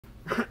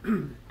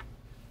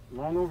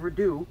long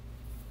overdue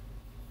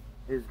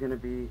is going to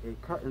be a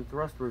cut and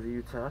thrust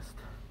review test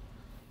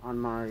on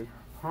my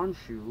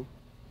Honshu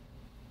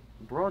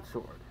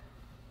Broadsword.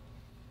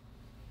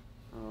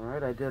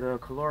 Alright, I did a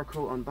Cutlery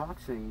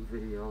unboxing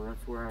video.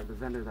 That's where the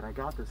vendor that I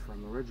got this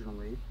from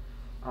originally.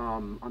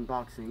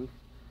 Unboxing.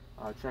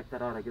 Check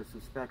that out. I give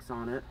some specs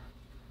on it.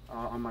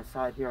 On my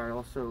side here, I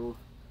also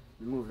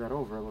move that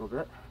over a little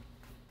bit.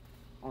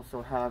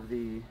 Also have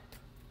the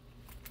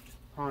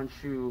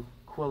Honshu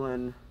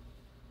Quillen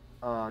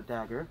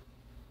dagger.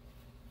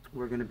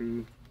 We're going to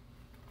be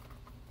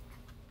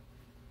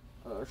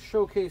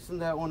showcasing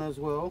that one as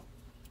well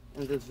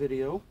in this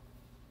video.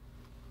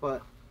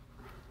 But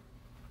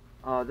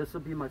this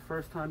will be my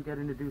first time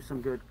getting to do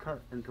some good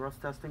cut and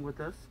thrust testing with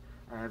this.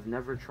 I have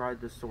never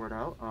tried this sword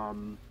out.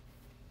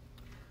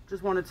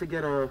 Just wanted to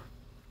get a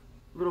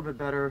little bit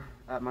better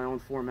at my own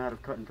format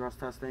of cut and thrust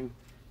testing.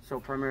 So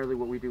primarily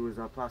what we do is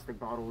plastic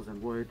bottles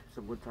and wood,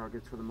 some wood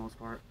targets for the most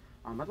part.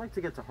 I'd like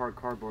to get to hard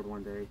cardboard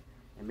one day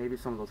and maybe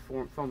some of those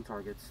foam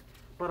targets.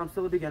 But I'm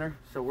still a beginner,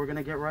 so we're going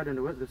to get right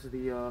into it. This is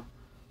the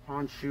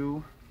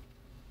Honshu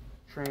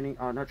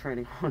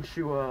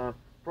Honshu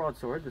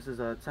Broadsword. This is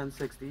a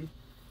 1060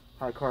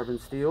 high carbon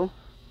steel.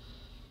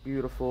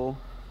 Beautiful,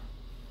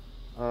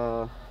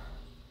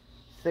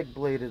 thick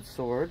bladed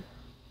sword.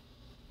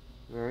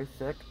 Very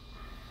thick.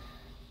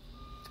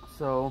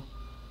 So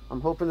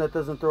I'm hoping that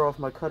doesn't throw off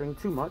my cutting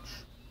too much.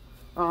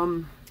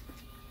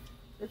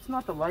 It's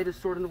not the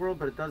lightest sword in the world,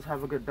 but it does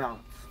have a good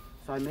balance.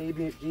 So I may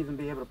even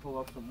be able to pull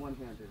off some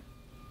one-handed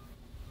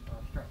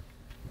strikes.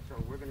 So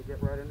we're going to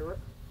get right into it.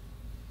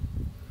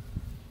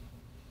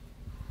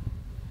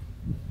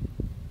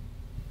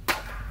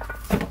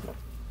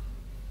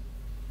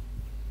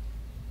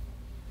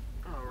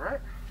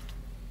 Alright.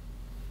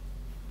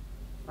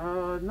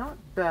 Not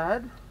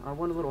bad. I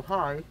went a little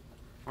high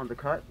on the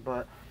cut,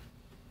 but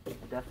I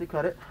definitely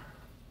cut it.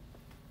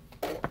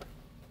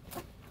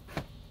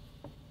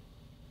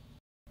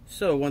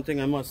 So one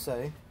thing I must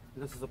say,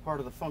 this is a part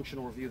of the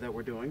functional review that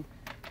we're doing.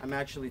 I'm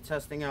actually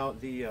testing out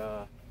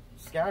the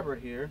scabbard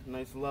here.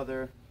 Nice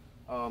leather,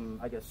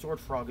 I guess sword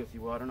frog if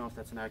you will. I don't know if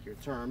that's an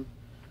accurate term.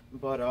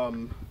 But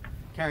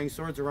carrying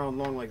swords around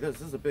long like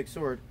this is a big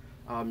sword.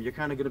 You're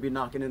kind of going to be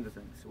knocking into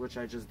things, which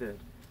I just did.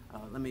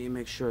 Let me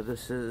make sure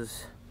this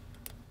is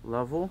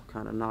level.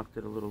 Kind of knocked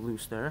it a little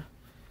loose there.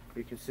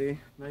 You can see,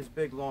 nice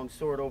big long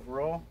sword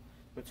overall,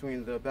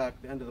 between the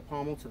end of the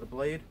pommel to the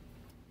blade.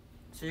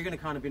 So you're going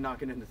to kind of be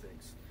knocking into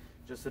things.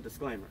 Just a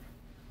disclaimer.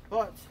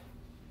 But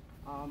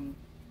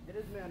it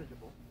is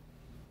manageable.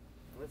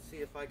 Let's see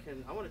if I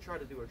want to try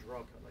to do a draw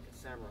cut like a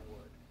samurai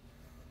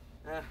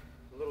would. A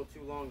little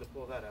too long to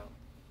pull that out.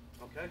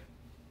 Okay?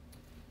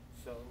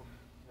 So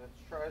let's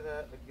try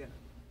that again.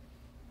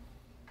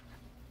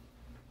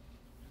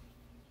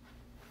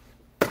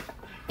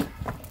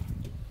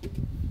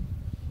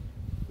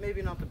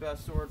 Maybe not the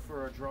best sword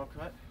for a draw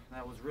cut.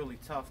 That was really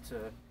tough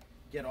to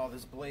get all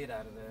this blade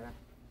out of there.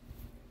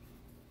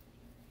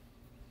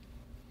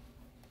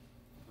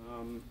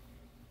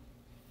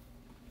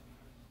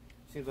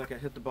 Seems like I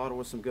hit the bottle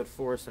with some good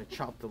force. I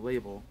chopped the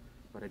label,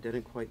 but I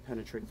didn't quite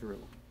penetrate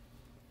through.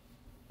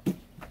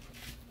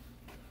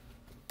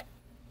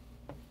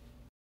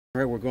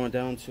 Alright, we're going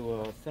down to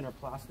a thinner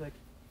plastic.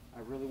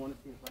 I really want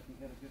to see if I can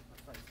get a good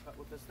precise cut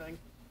with this thing.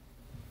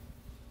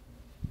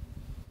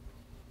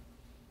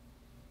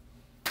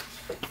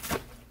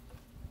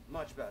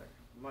 Much better.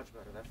 Much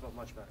better. That felt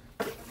much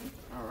better.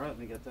 Alright, let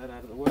me get that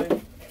out of the way.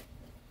 And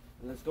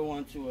let's go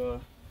on to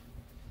a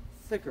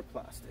thicker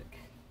plastic.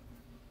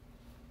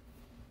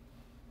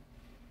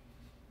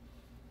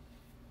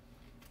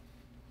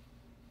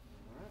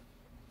 Alright.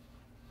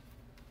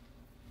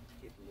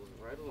 Keep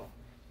moving right along.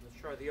 Let's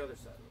try the other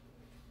side of the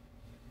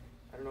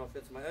blade. I don't know if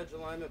it's my edge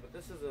alignment, but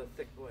this is a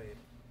thick blade.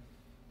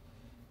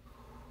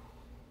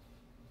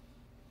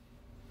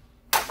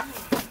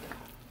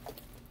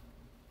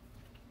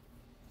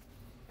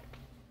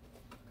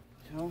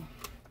 So,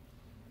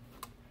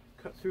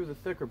 cut through the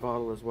thicker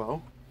bottle as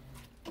well.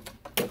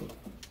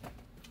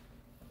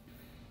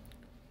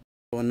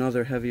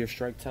 Another heavier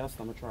strike test.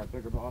 I'm going to try a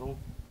bigger bottle.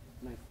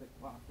 Nice thick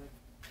plastic.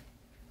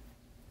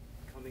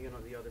 Coming in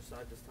on the other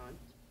side this time.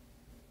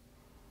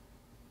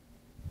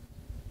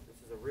 This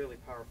is a really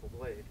powerful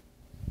blade.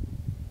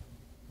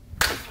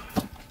 Let's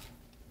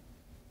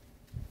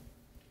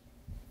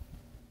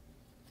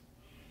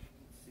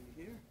see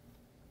here.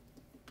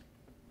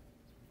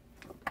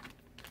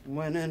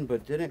 Went in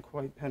but didn't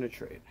quite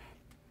penetrate.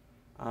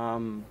 I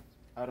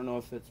don't know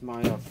if it's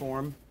my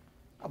form.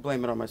 I'll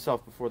blame it on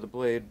myself before the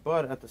blade,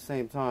 but at the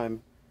same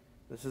time,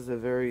 this is a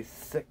very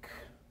thick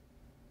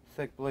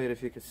blade,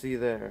 if you can see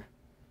there.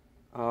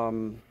 See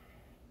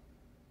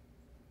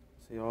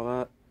all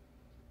that?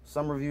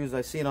 Some reviews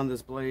I've seen on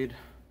this blade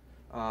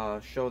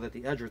show that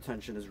the edge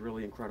retention is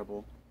really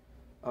incredible.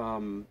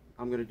 I'm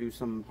going to do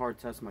some hard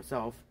tests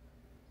myself,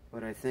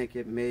 but I think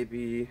it may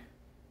be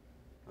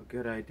a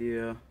good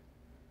idea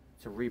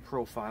to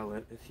reprofile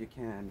it if you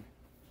can.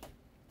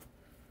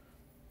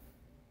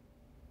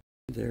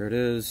 There it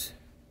is.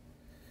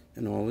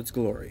 in all its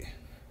glory.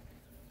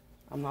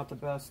 I'm not the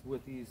best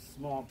with these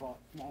smaller bottles,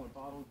 these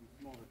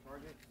smaller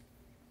targets,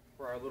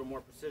 for a little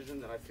more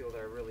precision than I feel that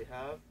I really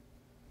have.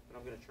 But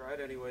I'm going to try it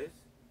anyways.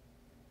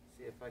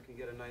 See if I can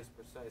get a nice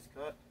precise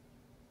cut.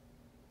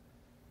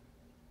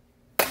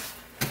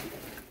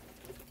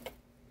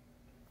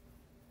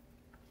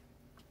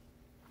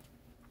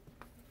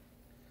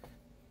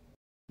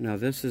 Now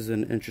this is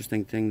an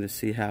interesting thing to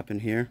see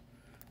happen here.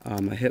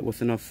 I hit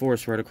with enough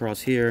force right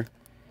across here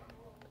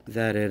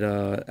that it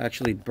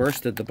actually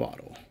bursted the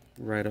bottle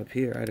right up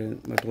here.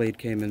 My blade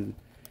came in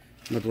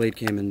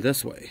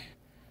this way,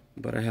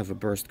 but I have a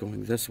burst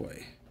going this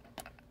way,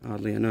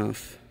 oddly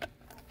enough.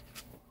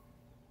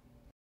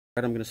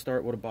 I'm going to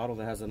start with a bottle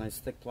that has a nice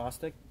thick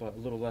plastic but a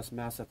little less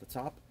mass at the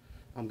top.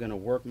 I'm going to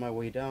work my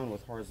way down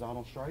with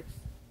horizontal strikes.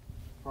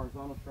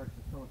 Horizontal strikes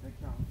is so big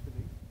counts to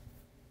me.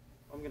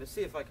 I'm going to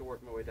see if I can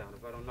work my way down,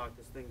 if I don't knock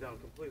this thing down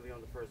completely on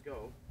the first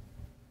go.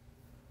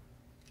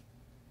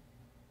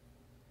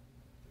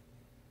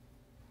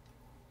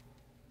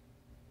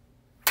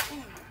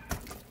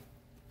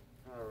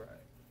 Alright.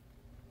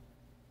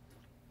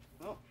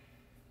 Well,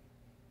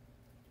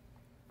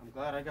 I'm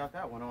glad I got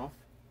that one off.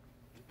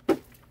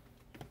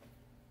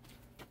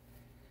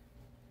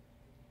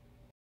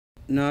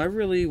 Now, I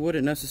really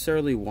wouldn't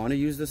necessarily want to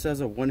use this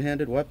as a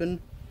one-handed weapon.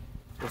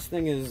 This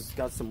thing has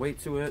got some weight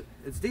to it.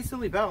 It's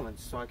decently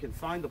balanced, so I can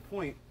find the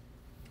point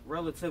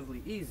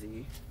relatively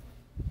easy,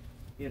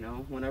 you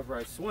know, whenever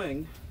I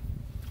swing,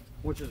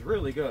 which is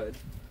really good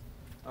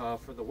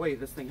for the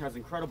weight. This thing has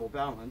incredible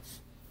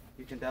balance.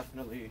 You can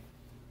definitely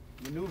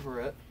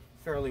maneuver it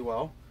fairly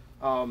well.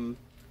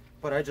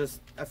 But I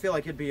feel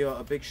like it'd be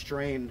a big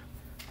strain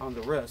on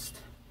the wrist,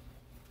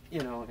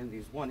 you know, in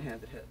these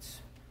one-handed hits.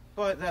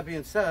 But that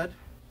being said,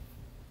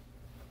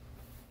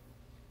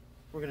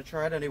 we're going to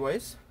try it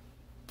anyways.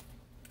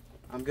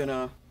 I'm going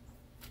to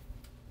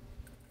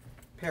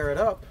pair it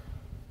up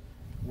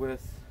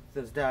with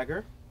this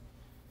dagger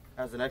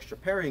as an extra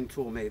parrying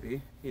tool,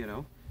 maybe, you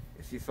know,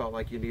 if you felt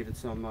like you needed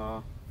some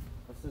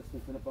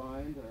assistance in a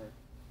bind or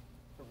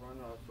to run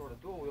a sort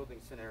of dual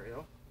wielding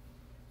scenario.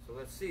 So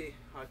let's see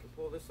how I can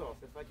pull this off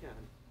if I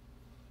can.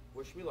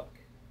 Wish me luck.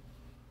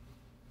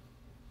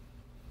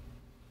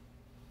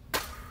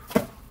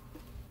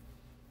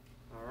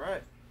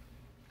 Alright.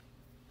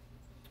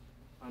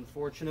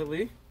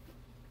 Unfortunately,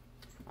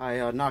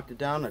 I knocked it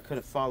down. I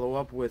couldn't follow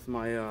up with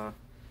my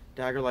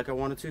dagger like I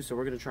wanted to, so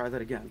we're going to try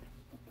that again.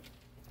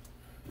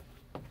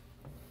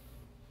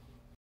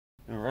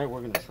 Alright, we're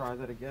going to try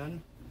that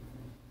again.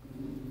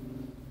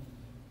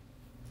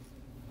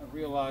 I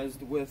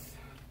realized with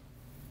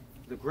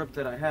the grip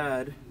that I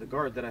had, the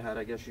guard that I had,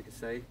 I guess you could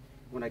say,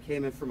 when I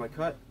came in for my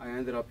cut, I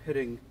ended up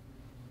hitting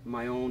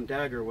my own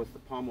dagger with the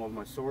pommel of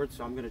my sword,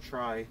 so I'm going to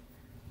try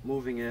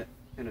moving it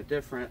in a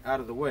different, out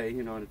of the way,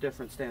 you know, in a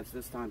different stance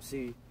this time,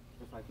 see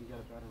if I can get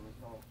a better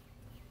result.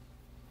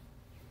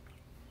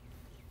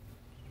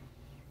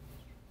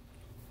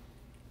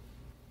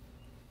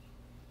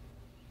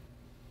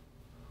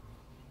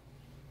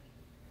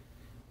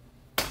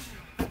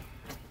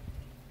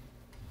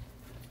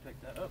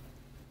 Pick that up.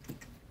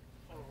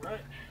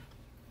 Alright.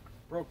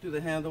 Broke through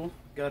the handle,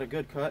 got a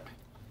good cut,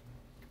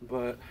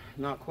 but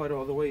not quite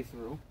all the way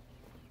through.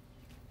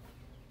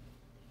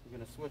 I'm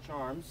going to switch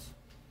arms.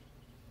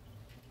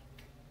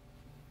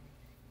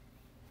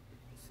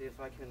 See if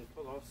I can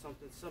pull off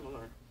something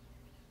similar.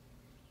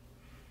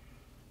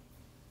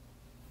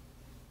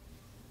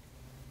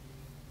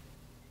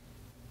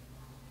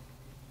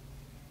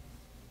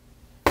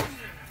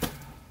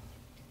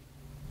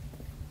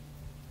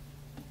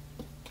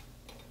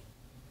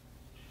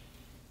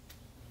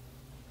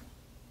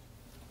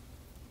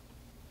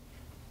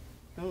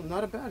 No,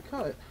 not a bad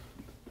cut.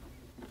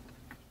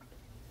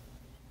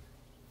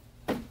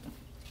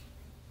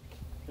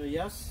 So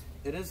yes,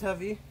 it is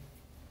heavy.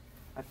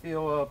 I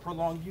feel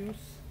prolonged use,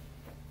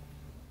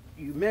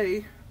 you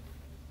may,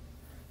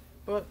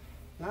 but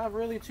not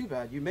really too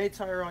bad. You may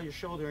tire out your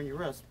shoulder and your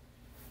wrist,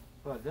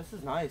 but this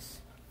is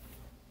nice,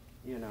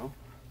 you know,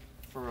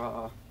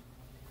 for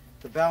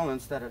the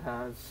balance that it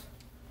has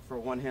for a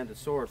one-handed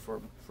sword,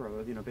 for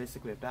you know,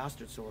 basically a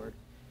bastard sword.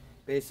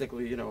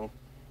 Basically, you know,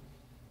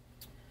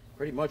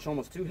 pretty much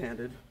almost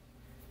two-handed.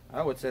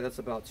 I would say that's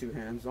about two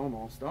hands,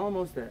 almost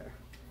there.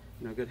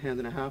 You know, good hand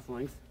and a half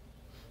length.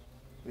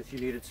 If you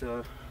needed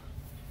to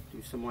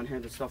do some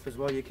one-handed stuff as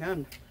well, you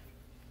can.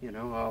 You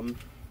know,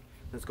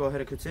 let's go ahead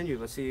and continue.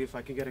 Let's see if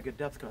I can get a good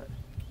depth cut.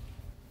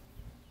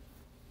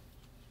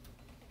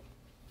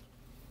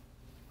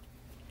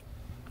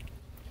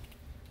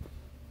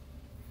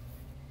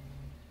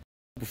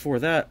 Before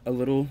that, a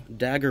little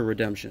dagger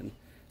redemption.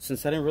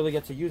 Since I didn't really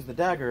get to use the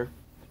dagger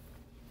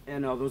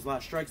in those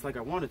last strikes like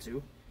I wanted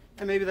to,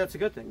 and maybe that's a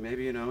good thing.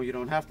 Maybe, you know, you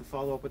don't have to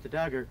follow up with the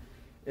dagger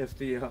if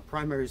the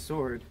primary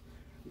sword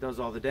does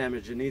all the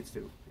damage it needs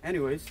to.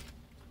 Anyways,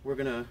 we're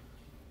gonna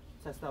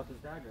test out this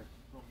dagger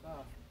real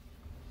fast.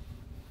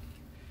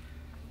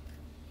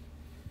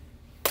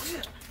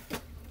 Yeah.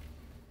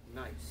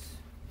 Nice.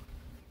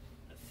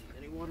 Let's see,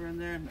 any water in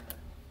there? No.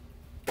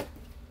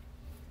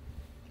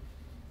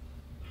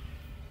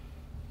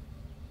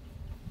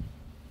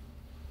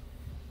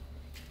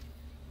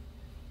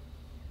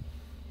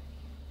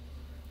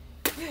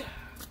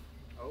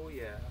 Oh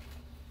yeah,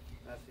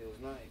 that feels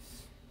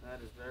nice.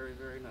 That is very,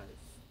 very nice.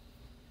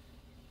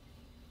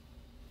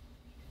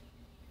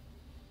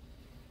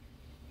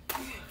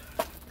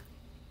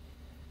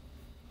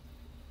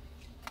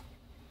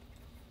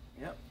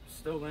 Yep,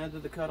 still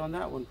landed the cut on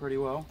that one pretty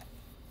well.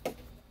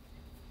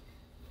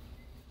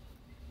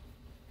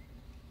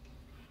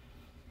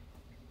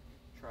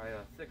 Try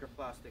a thicker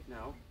plastic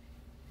now.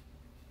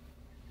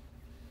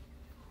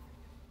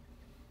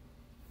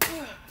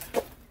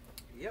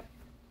 Yep.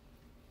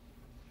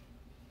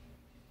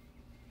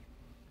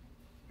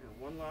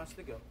 And one last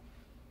to go.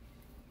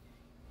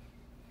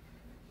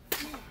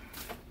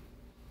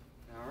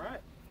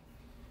 Alright.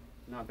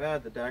 Not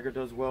bad, the dagger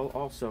does well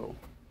also.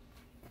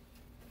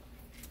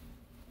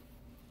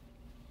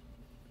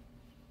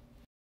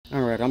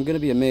 Alright, I'm going to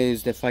be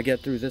amazed if I get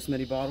through this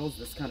many bottles,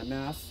 this kind of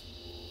mass,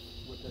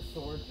 with the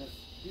sword that's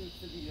due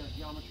to the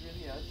geometry of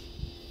the edge.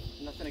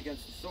 Nothing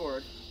against the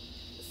sword.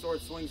 The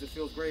sword swings, it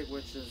feels great,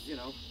 which is, you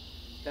know,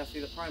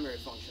 definitely the primary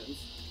functions.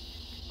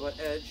 But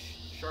edge,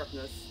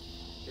 sharpness,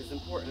 is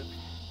important.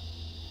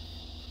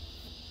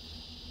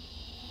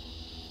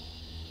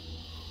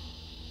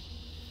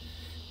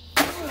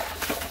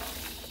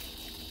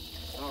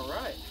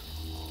 Alright.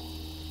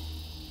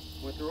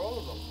 Went through all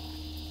of them.